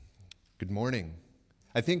Good morning.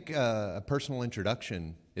 I think a personal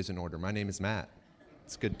introduction is in order. My name is Matt.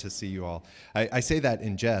 It's good to see you all. I say that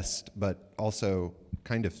in jest, but also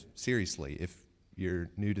kind of seriously. If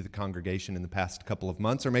you're new to the congregation in the past couple of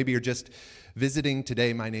months, or maybe you're just visiting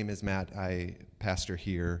today, my name is Matt. I pastor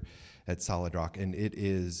here at Solid Rock, and it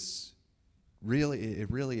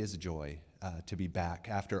really is a joy to be back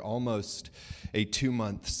after almost a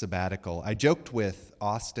 2-month sabbatical. I joked with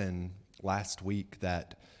Austin last week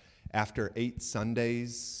that after 8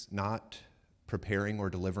 Sundays not preparing or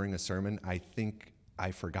delivering a sermon, I think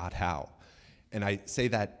I forgot how. And I say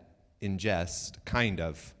that in jest, kind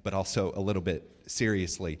of, but also a little bit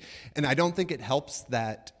seriously. And I don't think it helps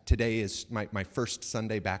that today is my first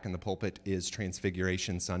Sunday back in the pulpit is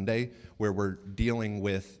Transfiguration Sunday, where we're dealing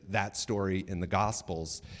with that story in the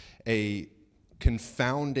Gospels, a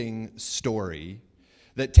confounding story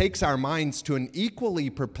that takes our minds to an equally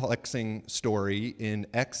perplexing story in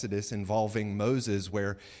Exodus involving Moses,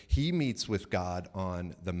 where he meets with God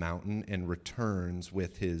on the mountain and returns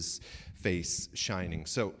with his face shining.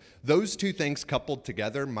 So those two things coupled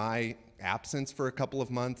together, my absence for a couple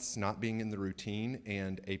of months, not being in the routine,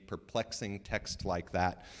 and a perplexing text like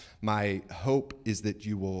that, my hope is that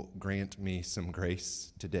you will grant me some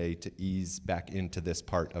grace today to ease back into this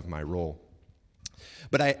part of my role.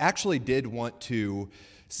 But I actually did want to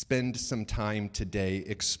spend some time today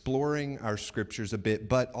exploring our scriptures a bit,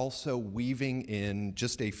 but also weaving in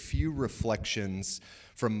just a few reflections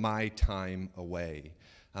from my time away.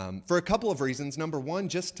 For a couple of reasons. Number one,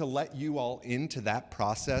 just to let you all into that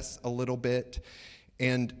process a little bit.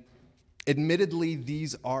 And admittedly,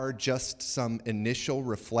 these are just some initial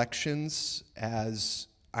reflections, as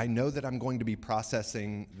I know that I'm going to be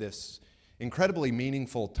processing this incredibly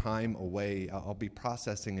meaningful time away. I'll be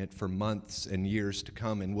processing it for months and years to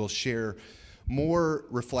come, and we'll share more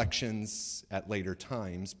reflections at later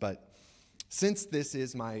times. But since this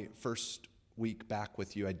is my first week back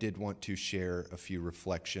with you, I did want to share a few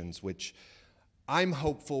reflections, which I'm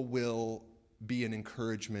hopeful will be an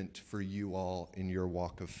encouragement for you all in your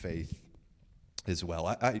walk of faith as well.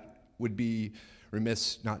 I would be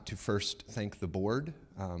remiss not to first thank the board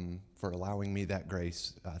for allowing me that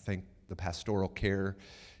grace. Thank the pastoral care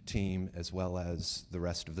team, as well as the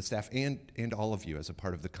rest of the staff, and all of you as a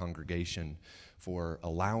part of the congregation for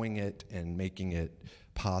allowing it and making it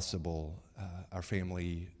possible. Our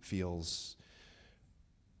family feels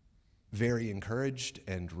very encouraged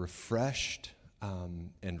and refreshed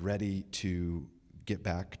and ready to get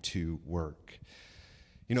back to work.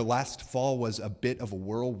 You know, last fall was a bit of a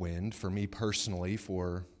whirlwind for me personally,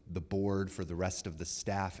 for the board, for the rest of the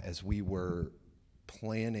staff, as we were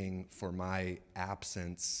planning for my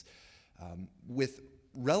absence with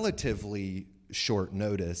relatively short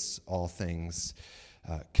notice, all things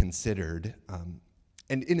considered.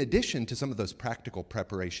 And in addition to some of those practical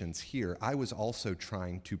preparations here, I was also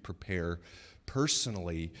trying to prepare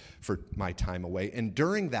personally for my time away. And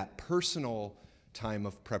during that personal time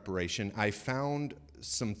of preparation, I found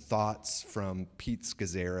some thoughts from Pete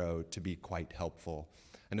Scazzaro to be quite helpful.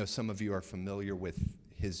 I know some of you are familiar with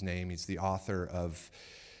his name. He's the author of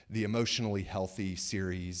the Emotionally Healthy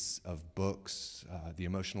series of books, The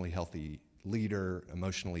Emotionally Healthy Leader,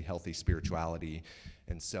 Emotionally Healthy Spirituality,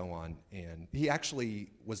 and so on. And he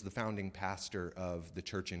actually was the founding pastor of the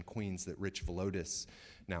church in Queens that Rich Velotis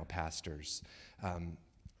now pastors.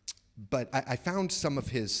 But I found some of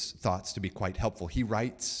his thoughts to be quite helpful. He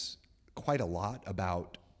writes quite a lot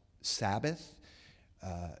about Sabbath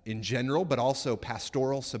in general, but also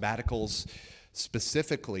pastoral sabbaticals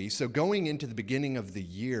specifically. So going into the beginning of the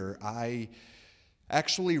year, I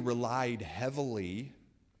actually relied heavily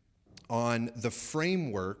on the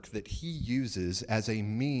framework that he uses as a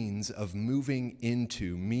means of moving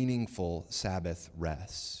into meaningful Sabbath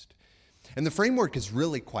rest. And the framework is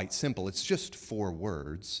really quite simple. It's just 4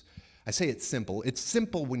 words. I say it's simple. It's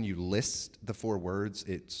simple when you list the 4 words.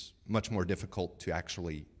 It's much more difficult to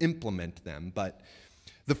actually implement them, but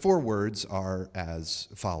the 4 words are as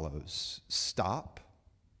follows: stop,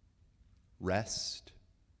 rest,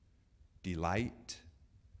 delight,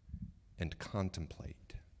 and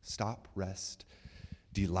contemplate. Stop, rest,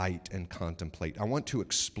 delight, and contemplate. I want to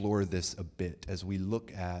explore this a bit as we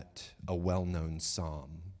look at a well-known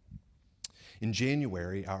psalm. In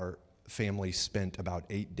January, our family spent about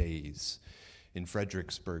 8 days in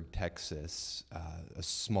Fredericksburg, Texas, a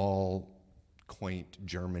small, quaint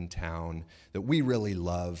German town that we really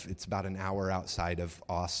love. It's about an hour outside of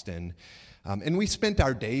Austin. And we spent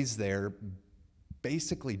our days there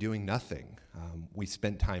basically doing nothing. We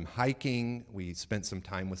spent time hiking. We spent some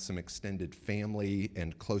time with some extended family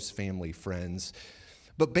and close family friends.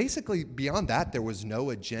 But basically, beyond that, there was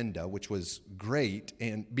no agenda, which was great.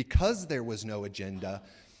 And because there was no agenda,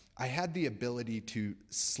 I had the ability to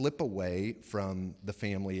slip away from the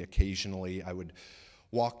family occasionally. I would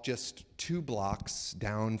walk just 2 blocks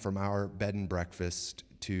down from our bed and breakfast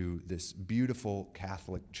to this beautiful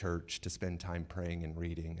Catholic church to spend time praying and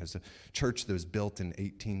reading. It was a church that was built in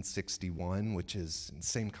 1861, which is the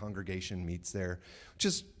same congregation meets there, which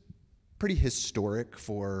is pretty historic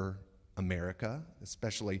for America,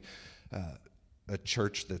 especially a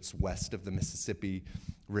church that's west of the Mississippi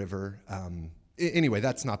River. Anyway,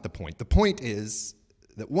 that's not the point. The point is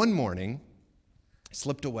that one morning, I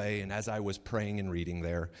slipped away, and as I was praying and reading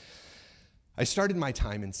there, I started my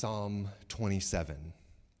time in Psalm 27.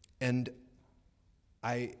 And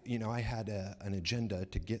I had an agenda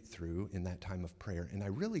to get through in that time of prayer, and I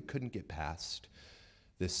really couldn't get past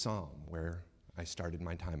this psalm where I started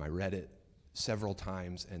my time. I read it several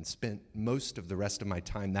times and spent most of the rest of my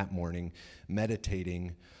time that morning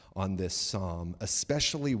meditating on this psalm,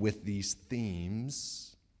 especially with these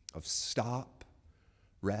themes of stop,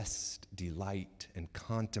 rest, delight, and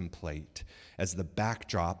contemplate as the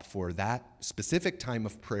backdrop for that specific time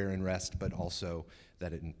of prayer and rest, but also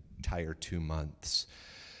that entire 2 months.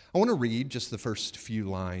 I want to read just the first few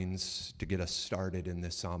lines to get us started in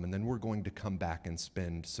this psalm, and then we're going to come back and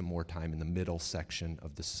spend some more time in the middle section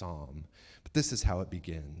of the psalm. But this is how it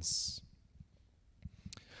begins.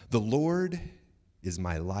 The Lord is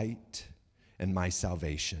my light and my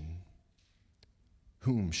salvation.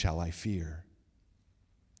 Whom shall I fear?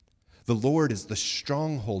 The Lord is the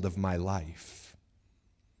stronghold of my life.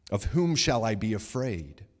 Of whom shall I be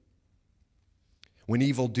afraid? When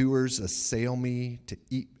evildoers assail me to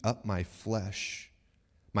eat up my flesh,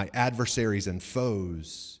 my adversaries and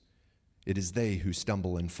foes, it is they who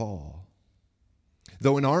stumble and fall.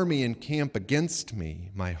 Though an army encamp against me,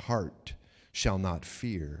 my heart shall not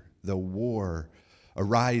fear. Though war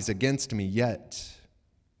arise against me, yet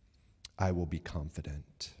I will be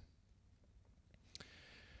confident.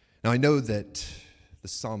 Now I know that the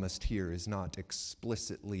psalmist here is not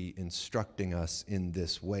explicitly instructing us in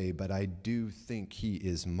this way, but I do think he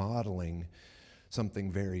is modeling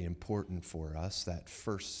something very important for us, that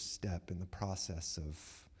first step in the process of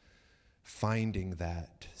finding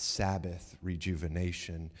that Sabbath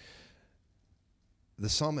rejuvenation. The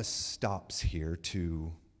psalmist stops here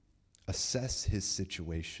to assess his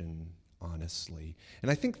situation honestly. And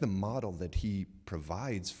I think the model that he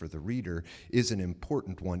provides for the reader is an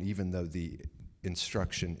important one, even though the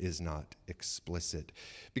instruction is not explicit,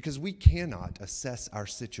 because we cannot assess our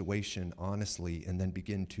situation honestly and then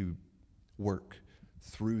begin to work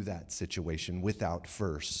through that situation without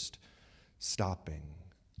first stopping.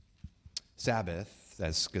 Sabbath,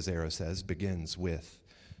 as Scazzero says, begins with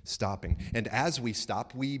stopping. And as we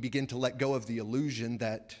stop, we begin to let go of the illusion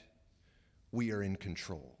that we are in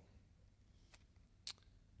control.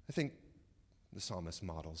 I think the psalmist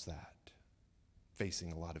models that,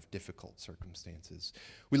 facing a lot of difficult circumstances.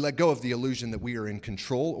 We let go of the illusion that we are in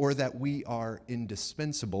control or that we are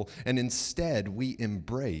indispensable, and instead we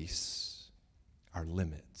embrace our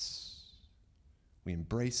limits. We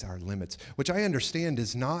embrace our limits, which I understand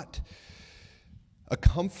is not a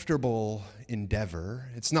comfortable endeavor.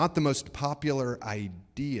 It's not the most popular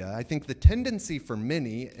idea. I think the tendency for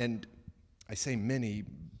many, and I say many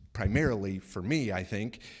primarily for me, I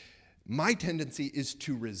think, my tendency is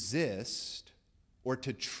to resist or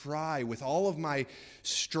to try with all of my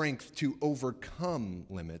strength to overcome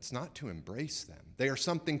limits, not to embrace them. They are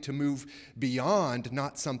something to move beyond,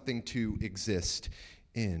 not something to exist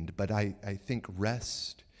in. But I think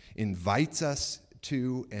rest invites us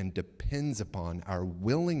to and depends upon our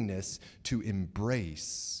willingness to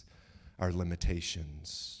embrace our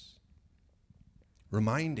limitations,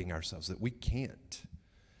 reminding ourselves that we can't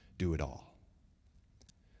do it all,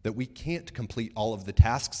 that we can't complete all of the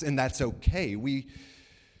tasks, and that's okay. We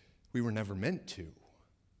were never meant to.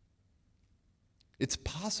 It's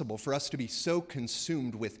possible for us to be so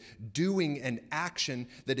consumed with doing an action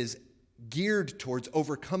that is geared towards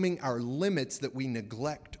overcoming our limits that we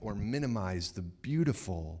neglect or minimize the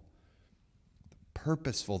beautiful, the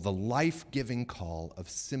purposeful, the life-giving call of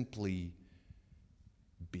simply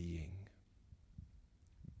being.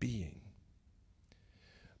 Being.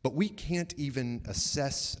 But we can't even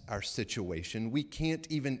assess our situation. We can't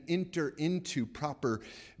even enter into proper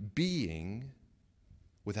being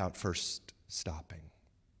without first stopping,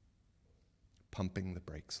 pumping the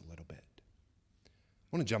brakes a little bit.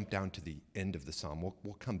 I want to jump down to the end of the psalm.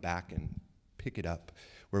 We'll come back and pick it up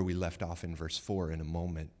where we left off in verse 4 in a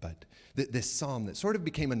moment. But this psalm that sort of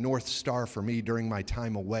became a North Star for me during my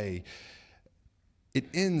time away, it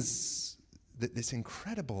ends this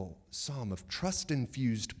incredible psalm of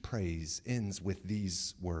trust-infused praise ends with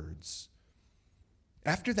these words.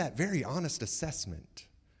 After that very honest assessment,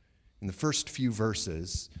 in the first few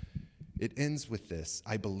verses, it ends with this,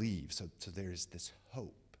 I believe. So there's this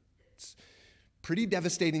hope. It's pretty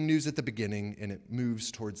devastating news at the beginning, and it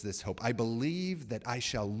moves towards this hope. I believe that I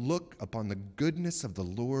shall look upon the goodness of the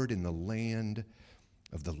Lord in the land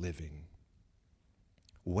of the living.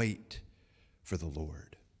 Wait for the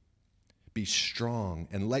Lord. Be strong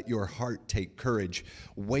and let your heart take courage.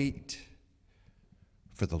 Wait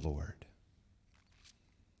for the Lord.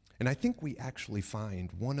 And I think we actually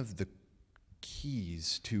find one of the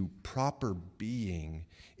keys to proper being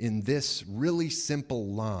in this really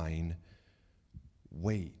simple line,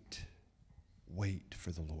 wait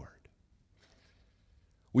for the Lord.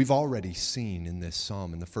 We've already seen in this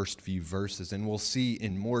psalm in the first few verses, and we'll see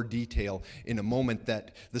in more detail in a moment,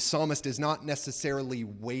 that the psalmist is not necessarily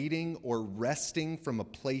waiting or resting from a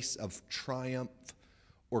place of triumph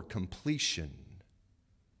or completion.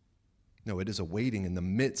 No, it is a waiting in the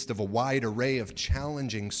midst of a wide array of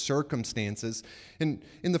challenging circumstances. And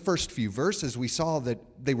in the first few verses, we saw that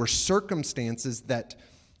they were circumstances that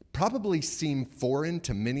probably seem foreign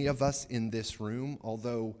to many of us in this room,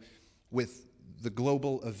 although with the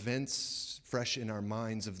global events fresh in our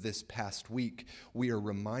minds of this past week, we are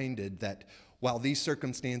reminded that while these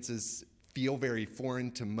circumstances feel very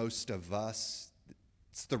foreign to most of us,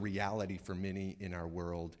 it's the reality for many in our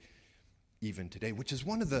world even today, which is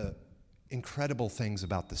one of the incredible things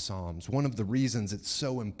about the Psalms. One of the reasons it's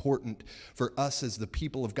so important for us as the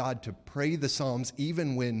people of God to pray the Psalms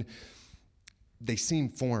even when they seem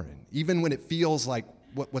foreign, even when it feels like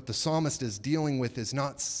what the psalmist is dealing with is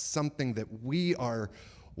not something that we are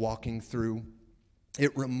walking through.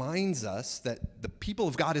 It reminds us that the people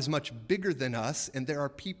of God is much bigger than us, and there are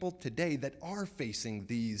people today that are facing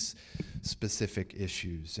these specific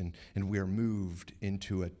issues, and we are moved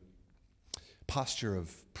into a posture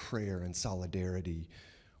of prayer and solidarity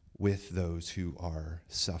with those who are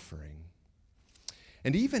suffering.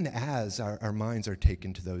 And even as our minds are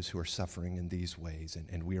taken to those who are suffering in these ways,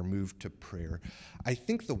 and we are moved to prayer, I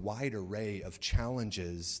think the wide array of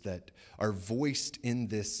challenges that are voiced in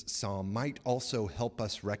this psalm might also help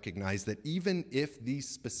us recognize that even if these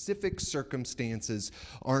specific circumstances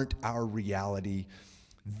aren't our reality,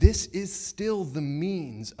 this is still the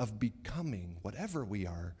means of becoming whatever we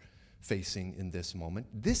are facing in this moment.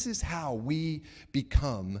 This is how we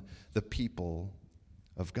become the people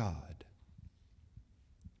of God.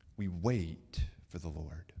 We wait for the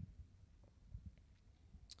Lord.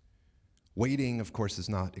 Waiting, of course, is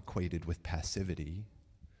not equated with passivity.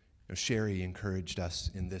 Sherry encouraged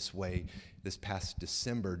us in this way this past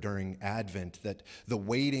December during Advent, that the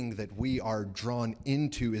waiting that we are drawn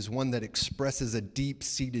into is one that expresses a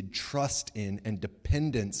deep-seated trust in and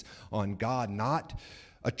dependence on God, not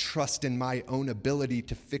a trust in my own ability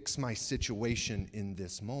to fix my situation in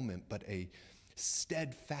this moment, but a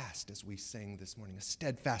steadfast, as we sang this morning, a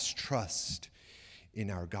steadfast trust in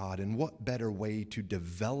our God. And what better way to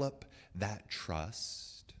develop that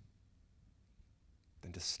trust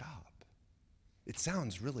than to stop? It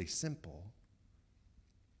sounds really simple.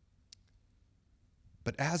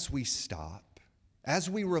 But as we stop, as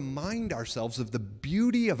we remind ourselves of the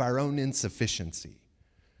beauty of our own insufficiency,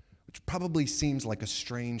 which probably seems like a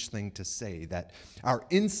strange thing to say, that our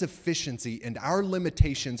insufficiency and our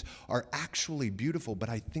limitations are actually beautiful, but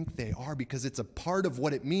I think they are, because it's a part of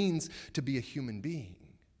what it means to be a human being.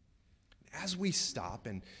 As we stop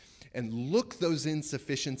and look those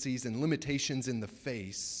insufficiencies and limitations in the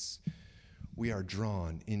face, we are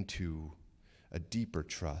drawn into a deeper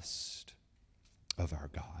trust of our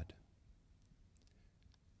God.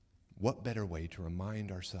 What better way to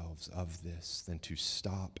remind ourselves of this than to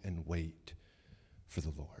stop and wait for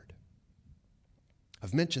the Lord?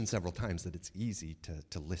 I've mentioned several times that it's easy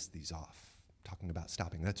to list these off. Talking about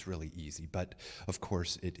stopping, that's really easy. But, of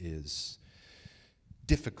course, it is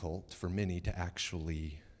difficult for many to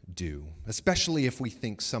actually do, especially if we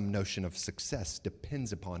think some notion of success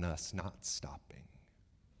depends upon us not stopping.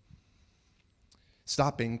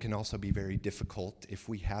 Stopping can also be very difficult if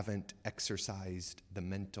we haven't exercised the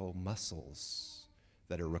mental muscles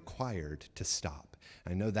that are required to stop.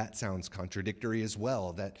 I know that sounds contradictory as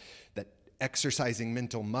well, that exercising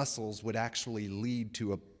mental muscles would actually lead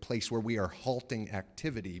to a place where we are halting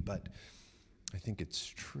activity, but I think it's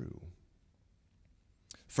true.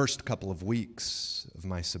 First couple of weeks of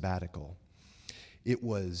my sabbatical, it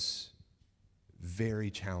was very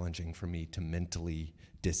challenging for me to mentally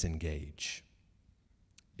disengage.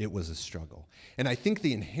 it was a struggle. And I think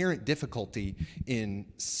the inherent difficulty in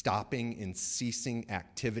stopping and ceasing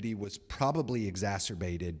activity was probably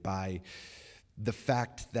exacerbated by the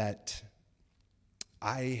fact that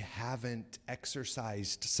I haven't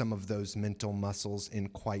exercised some of those mental muscles in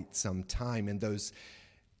quite some time, and those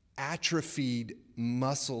atrophied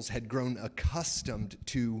muscles had grown accustomed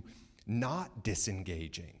to not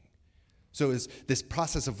disengaging. So as this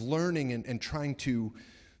process of learning and trying to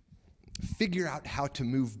figure out how to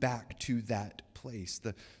move back to that place.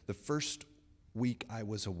 The first week I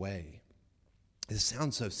was away, this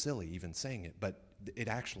sounds so silly even saying it, but it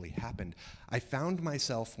actually happened. I found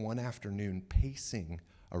myself one afternoon pacing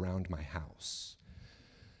around my house,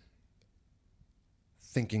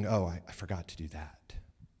 thinking, oh, I forgot to do that.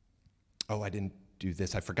 Oh, I didn't do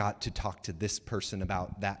this. I forgot to talk to this person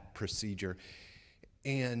about that procedure.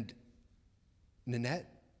 And Nanette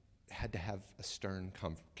had to have a stern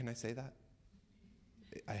Can I say that?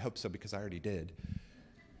 I hope so, because I already did.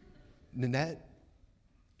 Nanette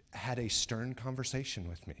had a stern conversation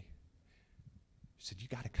with me. She said, you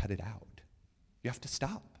got to cut it out. You have to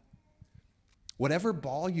stop. Whatever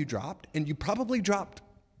ball you dropped, and you probably dropped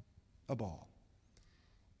a ball,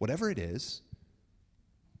 whatever it is,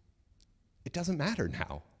 it doesn't matter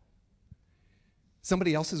now.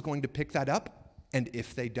 Somebody else is going to pick that up, and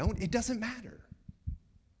if they don't, it doesn't matter.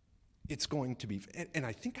 It's going to be, and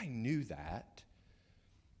I think I knew that,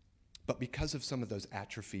 but because of some of those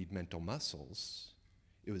atrophied mental muscles,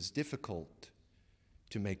 it was difficult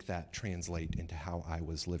to make that translate into how I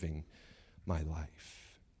was living my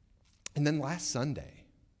life. And then last Sunday,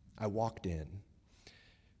 I walked in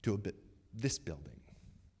to this building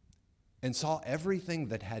and saw everything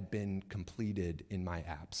that had been completed in my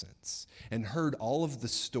absence and heard all of the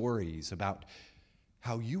stories about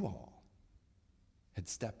how you all had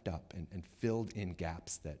stepped up and filled in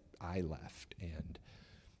gaps that I left and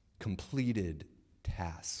completed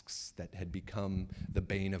tasks that had become the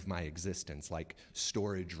bane of my existence, like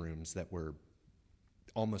storage rooms that were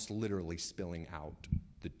almost literally spilling out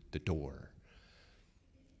the door.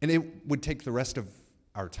 And it would take the rest of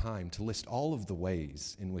our time to list all of the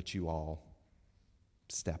ways in which you all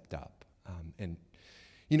stepped up. And,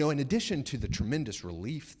 in addition to the tremendous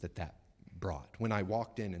relief that brought, when I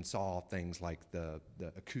walked in and saw things like the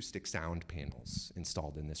acoustic sound panels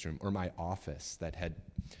installed in this room, or my office that had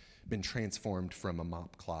been transformed from a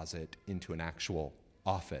mop closet into an actual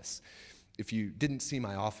office. If you didn't see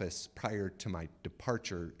my office prior to my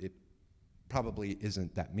departure, it probably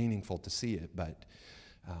isn't that meaningful to see it, but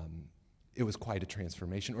it was quite a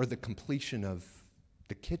transformation. Or the completion of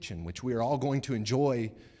the kitchen, which we are all going to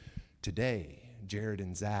enjoy today. Jared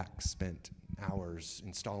and Zach spent hours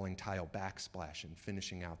installing tile backsplash and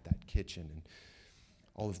finishing out that kitchen, and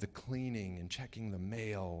all of the cleaning and checking the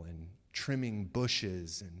mail and trimming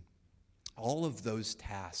bushes and all of those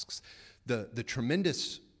tasks. The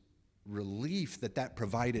tremendous relief that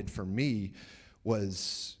provided for me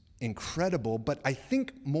was incredible, but I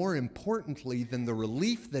think more importantly than the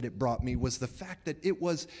relief that it brought me was the fact that it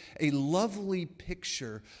was a lovely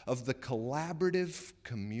picture of the collaborative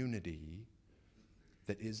community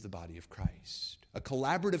that is the body of Christ. A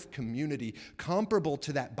collaborative community comparable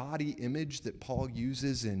to that body image that Paul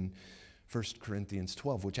uses in 1 Corinthians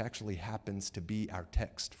 12, which actually happens to be our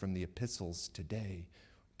text from the epistles today.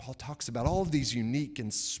 Paul talks about all of these unique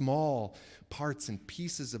and small parts and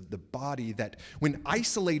pieces of the body that, when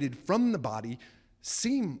isolated from the body,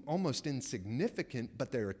 seem almost insignificant,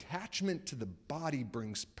 but their attachment to the body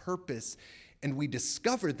brings purpose, and we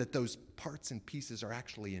discover that those parts and pieces are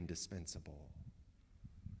actually indispensable.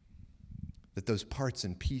 That those parts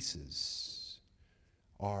and pieces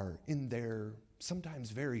are, in their sometimes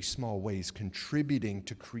very small ways, contributing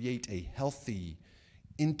to create a healthy,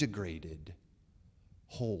 integrated,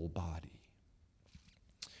 whole body.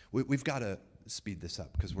 We've got to speed this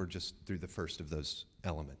up because we're just through the first of those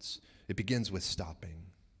elements. It begins with stopping,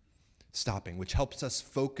 which helps us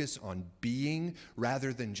focus on being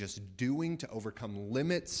rather than just doing to overcome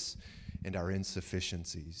limits and our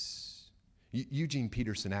insufficiencies. Eugene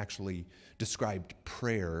Peterson actually described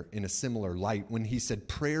prayer in a similar light when he said,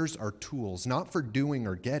 prayers are tools not for doing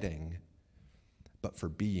or getting, but for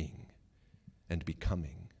being and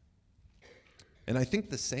becoming. And I think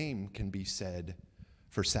the same can be said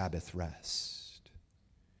for Sabbath rest.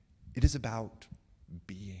 It is about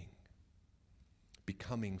being,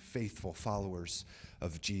 becoming faithful followers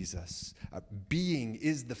of Jesus. Being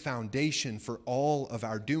is the foundation for all of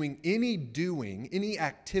our doing. Any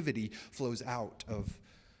activity flows out of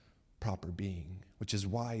proper being, which is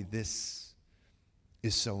why this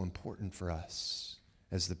is so important for us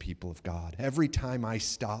as the people of God. Every time I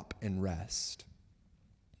stop and rest,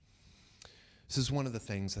 This is one of the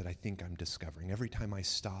things that I think I'm discovering. Every time I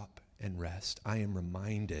stop and rest, I am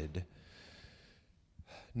reminded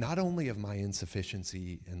not only of my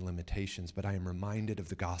insufficiency and limitations, but I am reminded of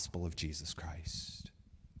the gospel of Jesus Christ.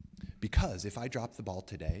 Because if I drop the ball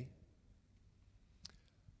today,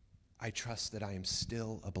 I trust that I am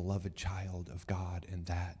still a beloved child of God, and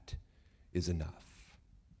that is enough.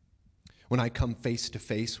 When I come face to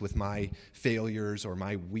face with my failures or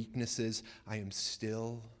my weaknesses, I am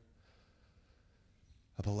still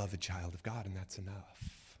a beloved child of God, and that's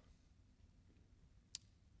enough.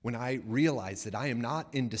 When I realize that I am not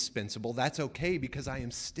indispensable, that's okay because I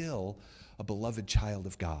am still a beloved child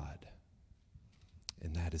of God,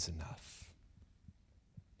 and that is enough.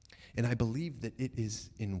 And I believe that it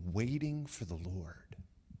is in waiting for the Lord,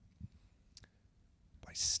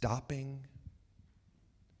 by stopping,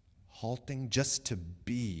 halting just to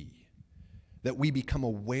be, that we become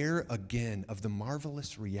aware again of the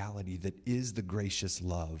marvelous reality that is the gracious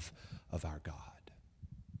love of our God.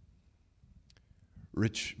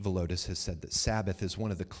 Rich Villodas has said that Sabbath is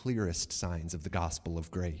one of the clearest signs of the gospel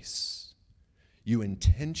of grace. You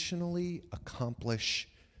intentionally accomplish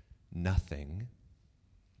nothing,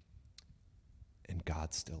 and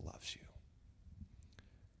God still loves you.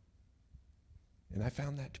 And I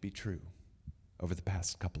found that to be true over the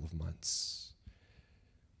past couple of months.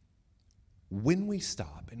 When we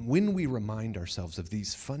stop and when we remind ourselves of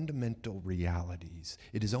these fundamental realities,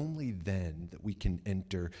 it is only then that we can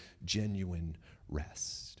enter genuine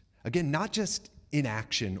rest. Again, not just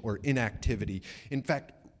inaction or inactivity. In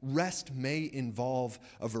fact, rest may involve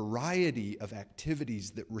a variety of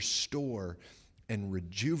activities that restore and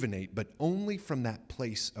rejuvenate, but only from that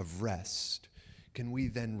place of rest can we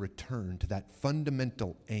then return to that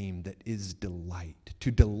fundamental aim that is delight,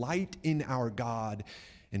 to delight in our God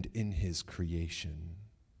and in his creation.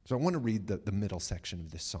 So I want to read the middle section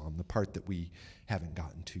of this psalm, the part that we haven't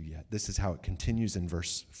gotten to yet. This is how it continues in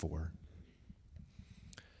verse 4.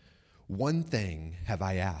 One thing have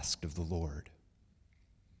I asked of the Lord,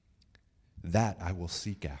 that I will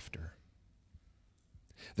seek after,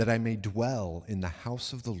 that I may dwell in the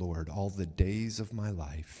house of the Lord all the days of my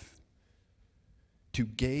life, to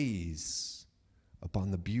gaze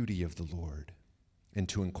upon the beauty of the Lord and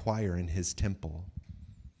to inquire in his temple.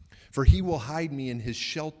 For he will hide me in his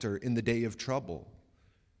shelter in the day of trouble.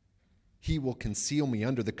 He will conceal me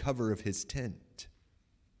under the cover of his tent.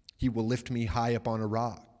 He will lift me high upon a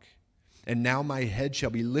rock. And now my head shall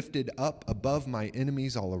be lifted up above my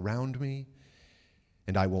enemies all around me,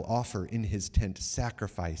 and I will offer in his tent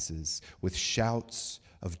sacrifices with shouts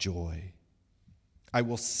of joy. I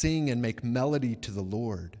will sing and make melody to the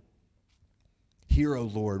Lord. Hear, O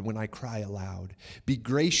Lord, when I cry aloud. Be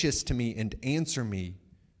gracious to me and answer me.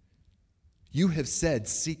 You have said,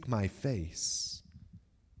 seek my face.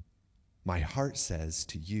 My heart says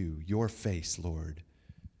to you, your face, Lord,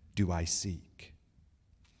 do I seek.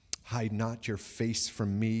 Hide not your face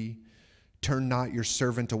from me. Turn not your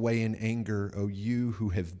servant away in anger, O you who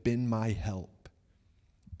have been my help.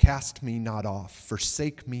 Cast me not off,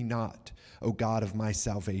 forsake me not, O God of my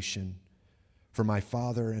salvation. For my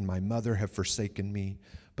father and my mother have forsaken me,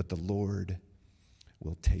 but the Lord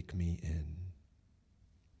will take me in.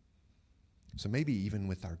 So maybe even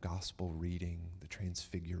with our gospel reading, the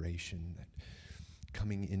Transfiguration, that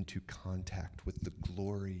coming into contact with the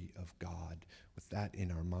glory of God, with that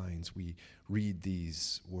in our minds, we read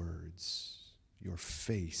these words, your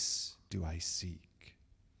face do I seek.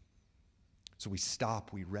 So we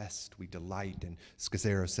stop, we rest, we delight, and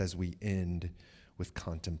Scazzero says we end with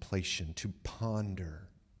contemplation, to ponder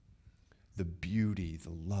the beauty,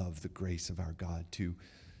 the love, the grace of our God, to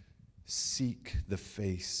seek the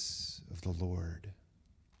face of the Lord.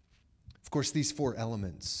 Of course, these four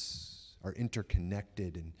elements are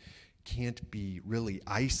interconnected and can't be really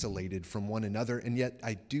isolated from one another, and yet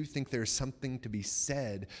I do think there's something to be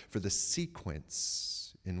said for the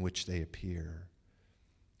sequence in which they appear.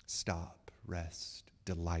 Stop, rest,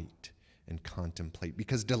 delight, and contemplate,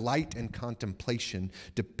 because delight and contemplation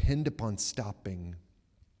depend upon stopping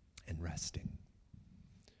and resting.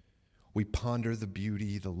 We ponder the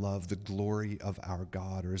beauty, the love, the glory of our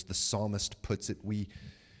God, or as the psalmist puts it, we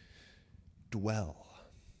dwell.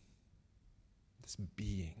 This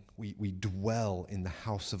being, we dwell in the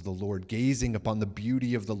house of the Lord, gazing upon the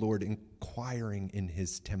beauty of the Lord, inquiring in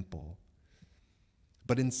his temple.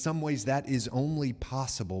 But in some ways, that is only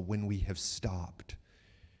possible when we have stopped,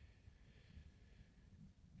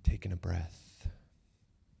 taken a breath,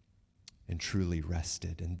 and truly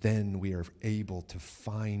rested. And then we are able to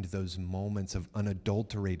find those moments of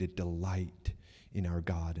unadulterated delight in our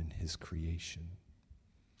God and his creation.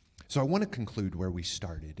 So I want to conclude where we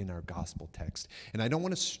started in our gospel text. And I don't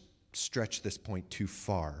want to stretch this point too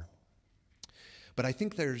far. But I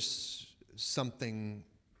think there's something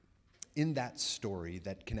in that story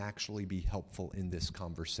that can actually be helpful in this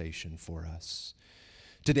conversation for us.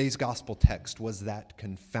 Today's gospel text was that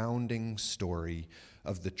confounding story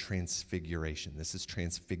of the Transfiguration. This is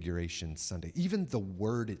Transfiguration Sunday. Even the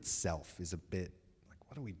word itself is a bit like,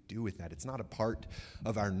 what do we do with that? It's not a part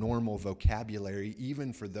of our normal vocabulary,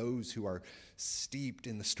 even for those who are steeped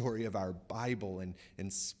in the story of our Bible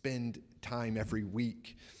and spend time every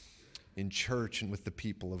week in church and with the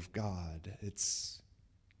people of God. It's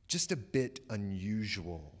just a bit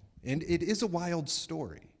unusual. And it is a wild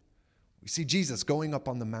story. We see Jesus going up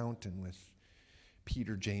on the mountain with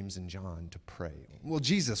Peter, James, and John to pray. Well,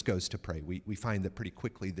 Jesus goes to pray. We find that pretty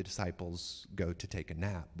quickly the disciples go to take a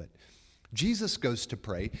nap. But Jesus goes to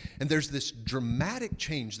pray, and there's this dramatic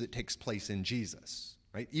change that takes place in Jesus,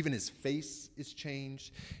 right? Even his face is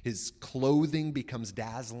changed. His clothing becomes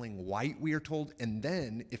dazzling white, we are told. And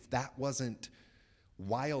then, if that wasn't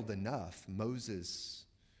wild enough, Moses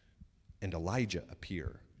and Elijah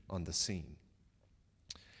appear on the scene.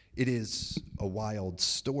 It is a wild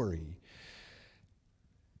story.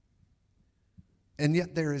 And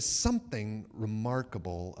yet there is something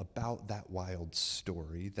remarkable about that wild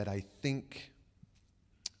story that I think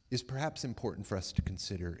is perhaps important for us to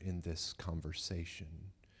consider in this conversation.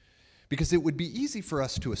 Because it would be easy for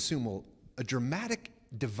us to assume, well, a dramatic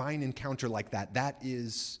divine encounter like that, that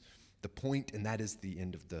is the point and that is the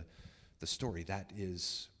end of the story. That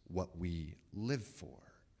is what we live for.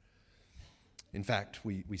 In fact,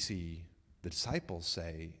 we see the disciples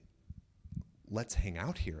say, let's hang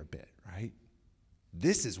out here a bit, right?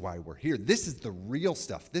 This is why we're here. This is the real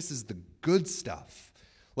stuff. This is the good stuff.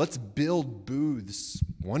 Let's build booths,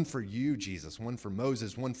 one for you, Jesus, one for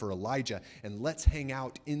Moses, one for Elijah, and let's hang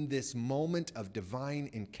out in this moment of divine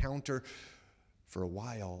encounter for a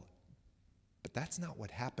while. But that's not what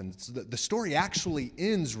happens. The story actually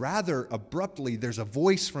ends rather abruptly. There's a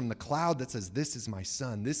voice from the cloud that says, this is my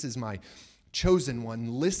son. This is my chosen one.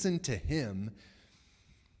 Listen to him.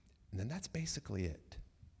 And then that's basically it.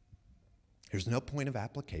 There's no point of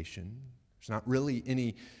application. There's not really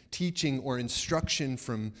any teaching or instruction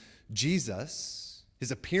from Jesus.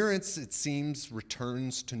 His appearance, it seems,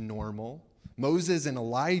 returns to normal. Moses and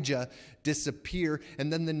Elijah disappear,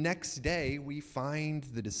 and then the next day we find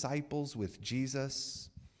the disciples with Jesus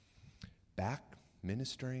back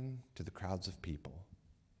ministering to the crowds of people.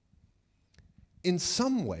 In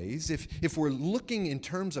some ways, if we're looking in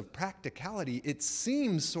terms of practicality, it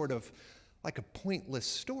seems sort of like a pointless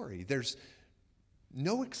story. There's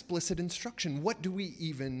no explicit instruction. What do we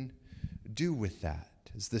even do with that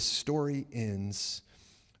as this story ends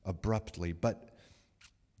abruptly? But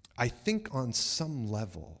I think on some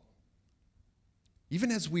level, even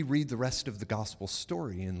as we read the rest of the gospel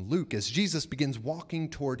story in Luke, as Jesus begins walking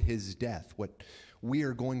toward his death, what we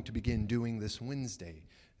are going to begin doing this Wednesday,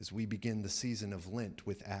 as we begin the season of Lent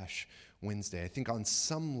with Ash Wednesday, I think on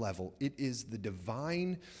some level it is the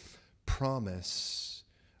divine promise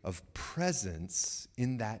of presence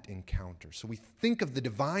in that encounter. So we think of the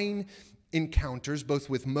divine encounters, both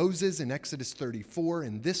with Moses in Exodus 34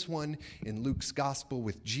 and this one in Luke's gospel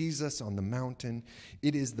with Jesus on the mountain.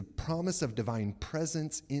 It is the promise of divine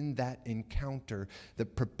presence in that encounter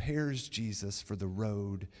that prepares Jesus for the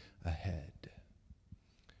road ahead,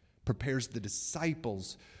 prepares the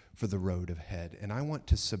disciples for the road ahead. And I want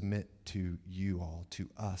to submit to you all, to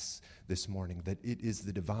us this morning, that it is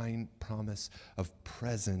the divine promise of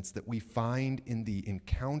presence that we find in the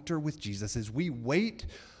encounter with Jesus as we wait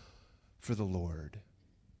for the Lord.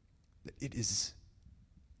 It is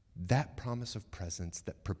that promise of presence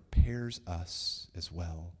that prepares us as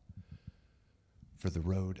well for the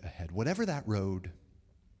road ahead, whatever that road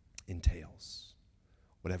entails,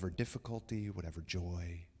 whatever difficulty, whatever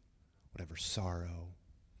joy, whatever sorrow,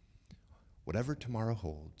 whatever tomorrow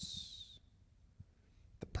holds.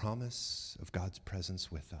 The promise of God's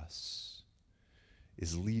presence with us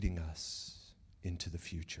is leading us into the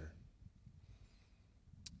future.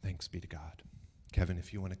 Thanks be to God. Kevin,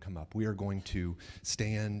 if you want to come up, we are going to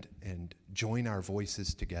stand and join our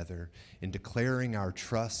voices together in declaring our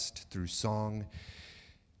trust through song,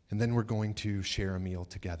 and then we're going to share a meal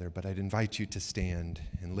together. But I'd invite you to stand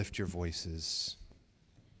and lift your voices.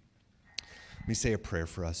 Let me say a prayer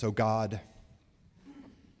for us. Oh God,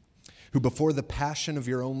 who before the passion of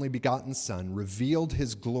your only begotten Son revealed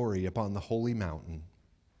his glory upon the holy mountain,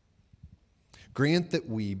 grant that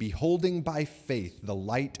we, beholding by faith the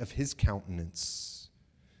light of his countenance,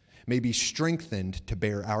 may be strengthened to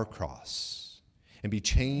bear our cross and be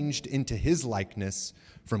changed into his likeness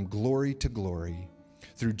from glory to glory,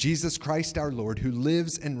 through Jesus Christ our Lord, who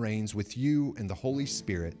lives and reigns with you and the Holy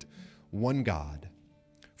Spirit, one God,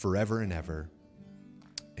 forever and ever.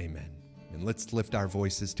 Amen. And let's lift our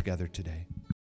voices together today.